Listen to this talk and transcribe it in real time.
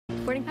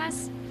Boarding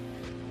pass?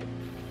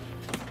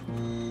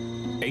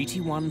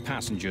 81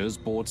 passengers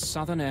board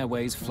Southern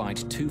Airways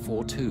Flight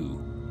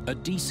 242, a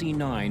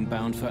DC-9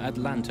 bound for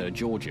Atlanta,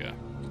 Georgia.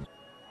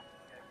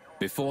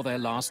 Before their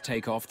last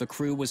takeoff, the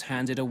crew was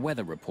handed a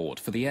weather report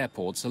for the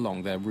airports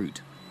along their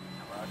route.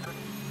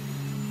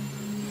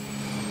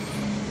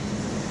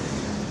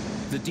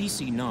 The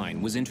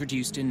DC-9 was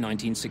introduced in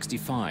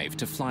 1965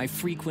 to fly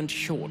frequent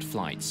short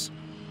flights.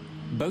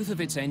 Both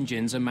of its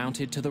engines are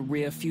mounted to the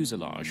rear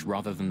fuselage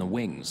rather than the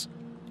wings.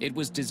 It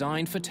was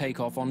designed for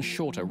takeoff on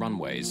shorter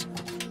runways.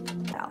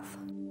 South.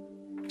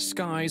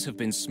 Skies have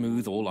been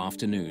smooth all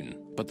afternoon,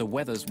 but the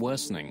weather's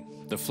worsening.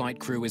 The flight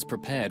crew is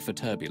prepared for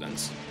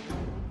turbulence.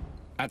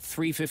 At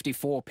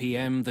 3:54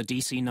 p.m., the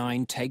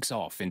DC-9 takes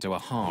off into a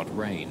hard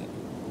rain.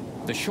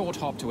 The short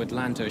hop to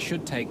Atlanta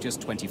should take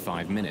just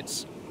 25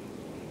 minutes.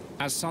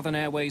 As Southern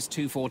Airways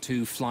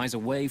 242 flies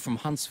away from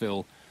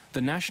Huntsville,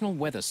 the National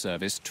Weather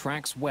Service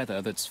tracks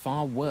weather that's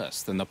far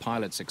worse than the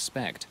pilots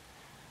expect.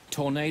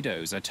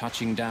 Tornadoes are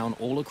touching down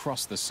all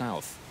across the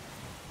South.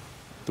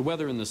 The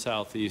weather in the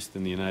southeast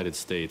in the United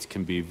States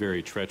can be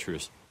very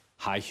treacherous.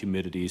 High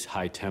humidities,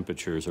 high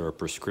temperatures are a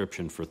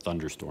prescription for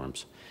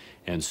thunderstorms.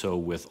 And so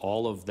with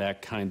all of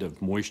that kind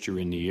of moisture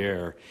in the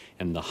air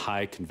and the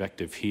high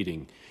convective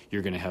heating,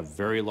 you're going to have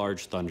very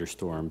large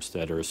thunderstorms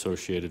that are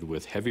associated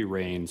with heavy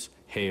rains,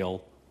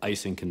 hail,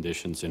 icing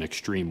conditions, and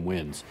extreme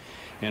winds.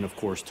 And of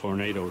course,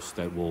 tornadoes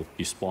that will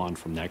be spawned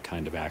from that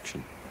kind of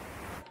action.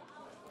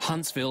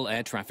 Huntsville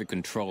Air Traffic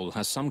Control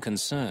has some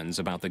concerns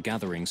about the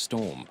gathering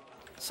storm.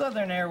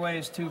 Southern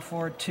Airways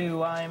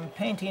 242, I'm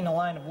painting a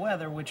line of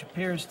weather which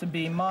appears to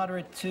be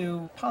moderate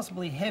to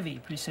possibly heavy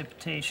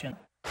precipitation.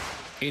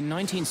 In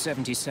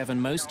 1977,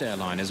 most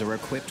airliners are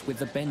equipped with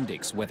the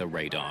Bendix weather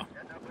radar.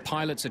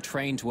 Pilots are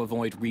trained to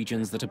avoid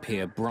regions that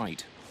appear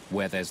bright.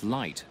 Where there's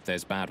light,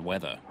 there's bad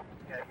weather.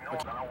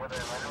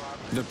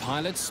 The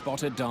pilots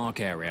spot a dark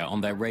area on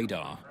their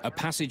radar, a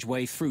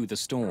passageway through the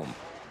storm.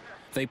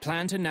 They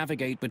plan to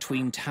navigate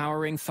between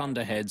towering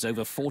thunderheads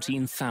over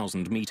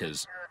 14,000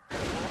 meters.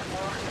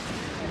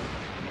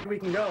 We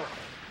can go.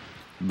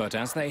 But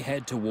as they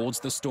head towards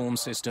the storm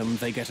system,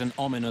 they get an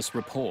ominous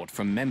report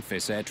from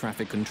Memphis Air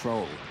Traffic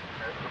Control.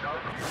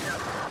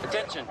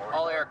 Attention,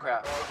 all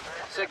aircraft.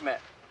 SIGMET.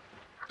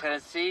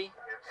 Tennessee,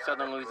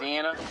 Southern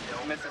Louisiana,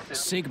 Mississippi.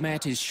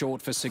 SIGMET is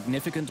short for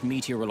Significant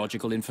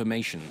Meteorological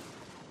Information,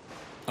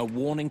 a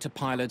warning to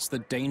pilots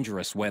that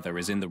dangerous weather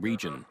is in the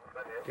region.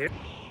 Yep.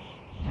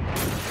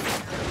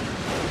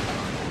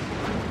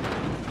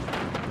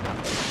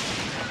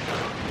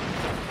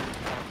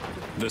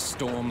 The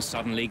storm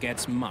suddenly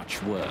gets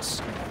much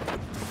worse.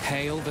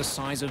 Hail the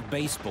size of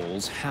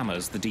baseballs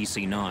hammers the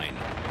DC-9,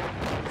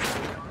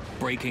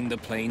 breaking the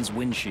plane's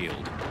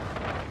windshield.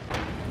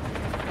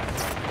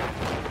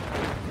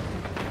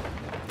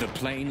 The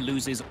plane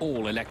loses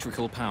all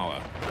electrical power.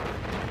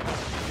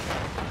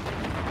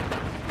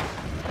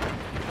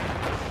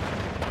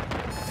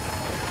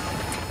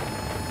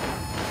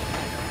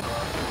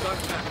 Got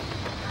it back.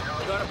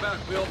 Got it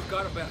back, Bill.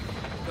 Got it back.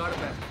 Got it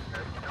back.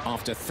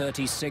 After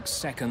 36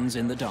 seconds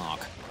in the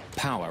dark,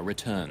 power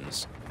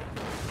returns.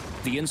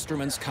 The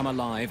instruments come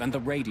alive and the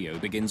radio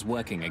begins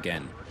working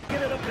again.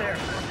 Get it up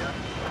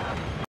there.